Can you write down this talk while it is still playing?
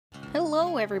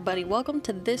Hello everybody, welcome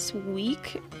to this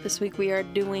week. This week we are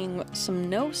doing some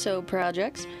no-sew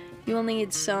projects. You will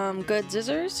need some good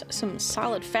scissors, some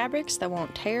solid fabrics that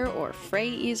won't tear or fray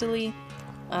easily,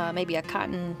 maybe a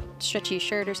cotton stretchy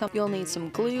shirt or something. You'll need some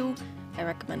glue. I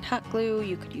recommend hot glue.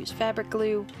 You could use fabric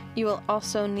glue. You will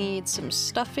also need some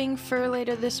stuffing for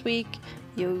later this week.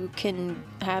 You can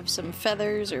have some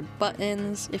feathers or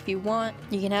buttons if you want.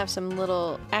 You can have some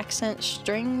little accent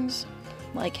strings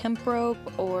like hemp rope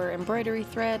or embroidery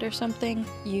thread or something.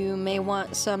 You may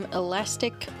want some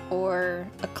elastic or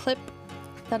a clip.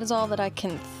 That is all that I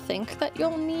can think that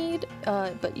you'll need,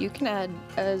 but you can add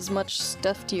as much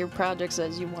stuff to your projects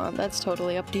as you want. That's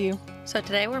totally up to you. So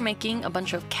today we're making a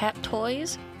bunch of cat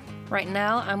toys. Right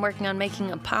now I'm working on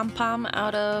making a pom-pom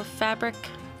out of fabric,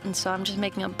 and so I'm just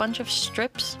making a bunch of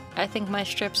strips. I think my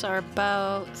strips are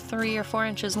about 3 or 4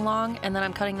 inches long, and then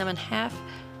I'm cutting them in half.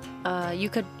 You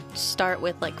could start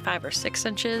with like 5 or 6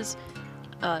 inches.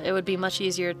 It would be much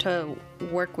easier to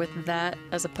work with that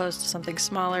as opposed to something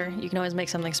smaller. You can always make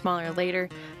something smaller later.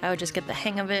 I would just get the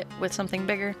hang of it with something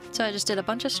bigger. So I just did a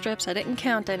bunch of strips. I didn't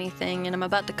count anything, and I'm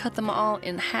about to cut them all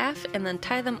in half and then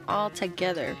tie them all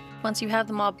together. Once you have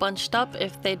them all bunched up,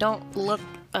 if they don't look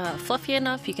fluffy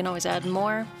enough, you can always add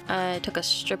more. I took a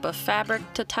strip of fabric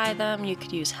to tie them. You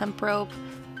could use hemp rope.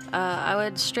 I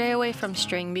would stray away from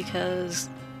string because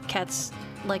cats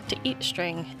like to eat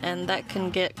string, and that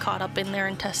can get caught up in their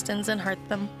intestines and hurt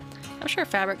them. I'm sure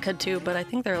fabric could too, but I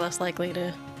think they're less likely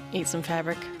to eat some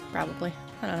fabric, probably.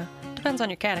 I don't know. Depends on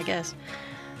your cat, I guess.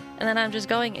 And then I'm just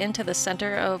going into the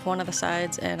center of one of the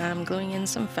sides and I'm gluing in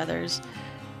some feathers,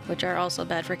 which are also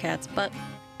bad for cats, but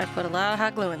I put a lot of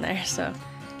hot glue in there, so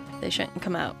they shouldn't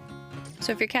come out.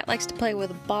 So if your cat likes to play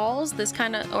with balls, this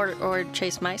kind of, or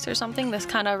chase mice or something, this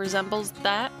kind of resembles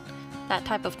that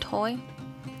type of toy.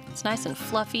 It's nice and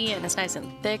fluffy, and it's nice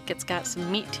and thick. It's got some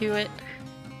meat to it,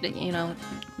 you know,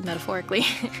 metaphorically.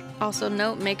 Also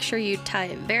note, make sure you tie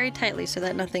it very tightly so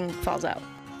that nothing falls out.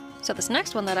 So this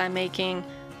next one that I'm making,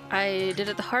 I did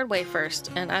it the hard way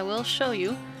first, and I will show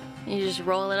you. You just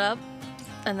roll it up,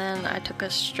 and then I took a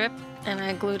strip and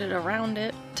I glued it around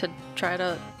it to try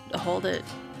to hold it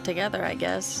together, I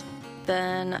guess.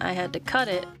 Then I had to cut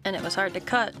it, and it was hard to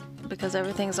cut because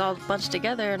everything's all bunched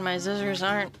together and my scissors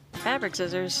aren't fabric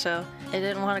scissors, so it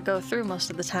didn't want to go through most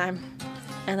of the time.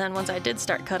 And then once I did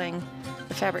start cutting,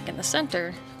 the fabric in the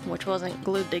center, which wasn't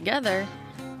glued together,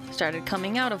 started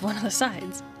coming out of one of the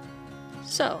sides.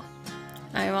 So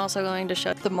I'm also going to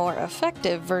show the more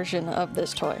effective version of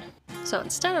this toy. So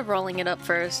instead of rolling it up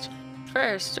first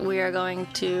we are going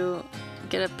to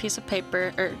get a piece of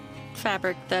paper or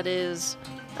fabric that is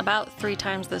about 3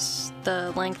 times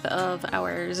the length of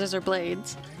our scissor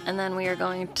blades, and then we are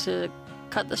going to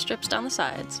cut the strips down the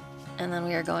sides, and then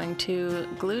we are going to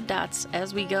glue dots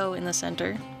as we go in the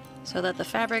center so that the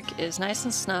fabric is nice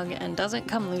and snug and doesn't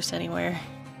come loose anywhere.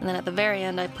 And then at the very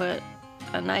end I put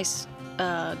a nice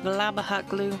glob of hot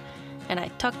glue, and I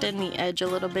tucked in the edge a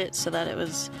little bit so that it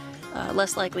was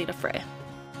less likely to fray.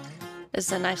 This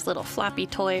is a nice little floppy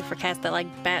toy for cats that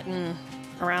like batting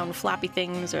around floppy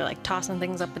things or like tossing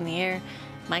things up in the air.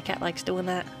 My cat likes doing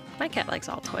that. My cat likes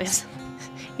all toys.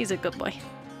 He's a good boy.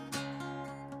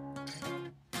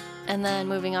 And then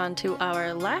moving on to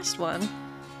our last one,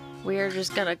 we are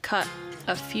just gonna cut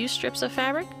a few strips of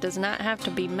fabric. Does not have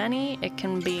to be many. They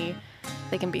can be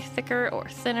thicker or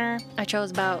thinner. I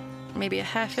chose about maybe a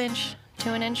 1/2 inch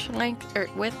to 1 inch length or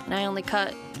width, and I only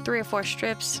cut 3 or 4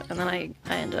 strips, and then I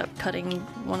ended up cutting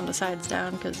one of the sides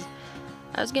down because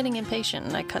I was getting impatient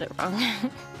and I cut it wrong.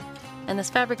 And this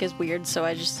fabric is weird, so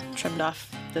I just trimmed off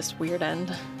this weird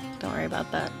end. Don't worry about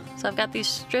that. So I've got these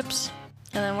strips,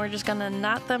 and then we're just gonna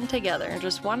knot them together.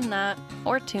 Just 1 knot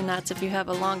or 2 knots if you have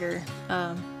a longer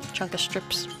chunk of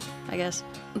strips, I guess.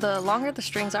 The longer the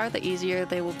strings are, the easier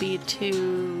they will be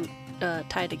to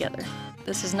tie together.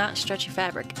 This is not stretchy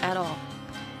fabric at all,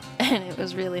 and it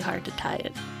was really hard to tie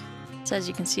it. So as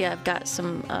you can see, I've got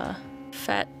some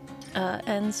fat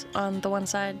ends on the one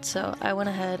side, so I went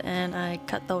ahead and I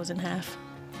cut those in half.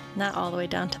 Not all the way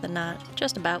down to the knot,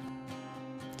 just about.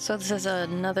 So this is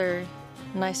another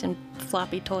nice and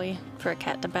floppy toy for a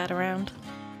cat to bat around.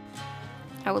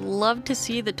 I would love to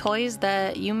see the toys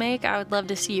that you make. I would love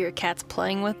to see your cats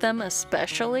playing with them,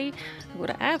 especially. I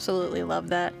would absolutely love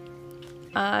that.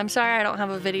 I'm sorry I don't have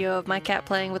a video of my cat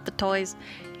playing with the toys.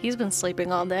 He's been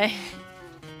sleeping all day.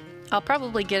 I'll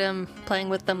probably get him playing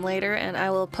with them later, and I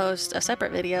will post a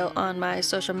separate video on my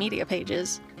social media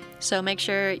pages. So make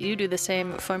sure you do the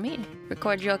same for me.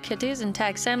 Record your kitties and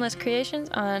tag samlescreations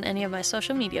on any of my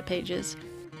social media pages.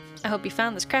 I hope you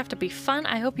found this craft to be fun.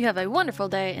 I hope you have a wonderful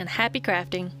day and happy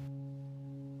crafting.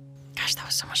 gosh, that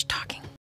was so much talking.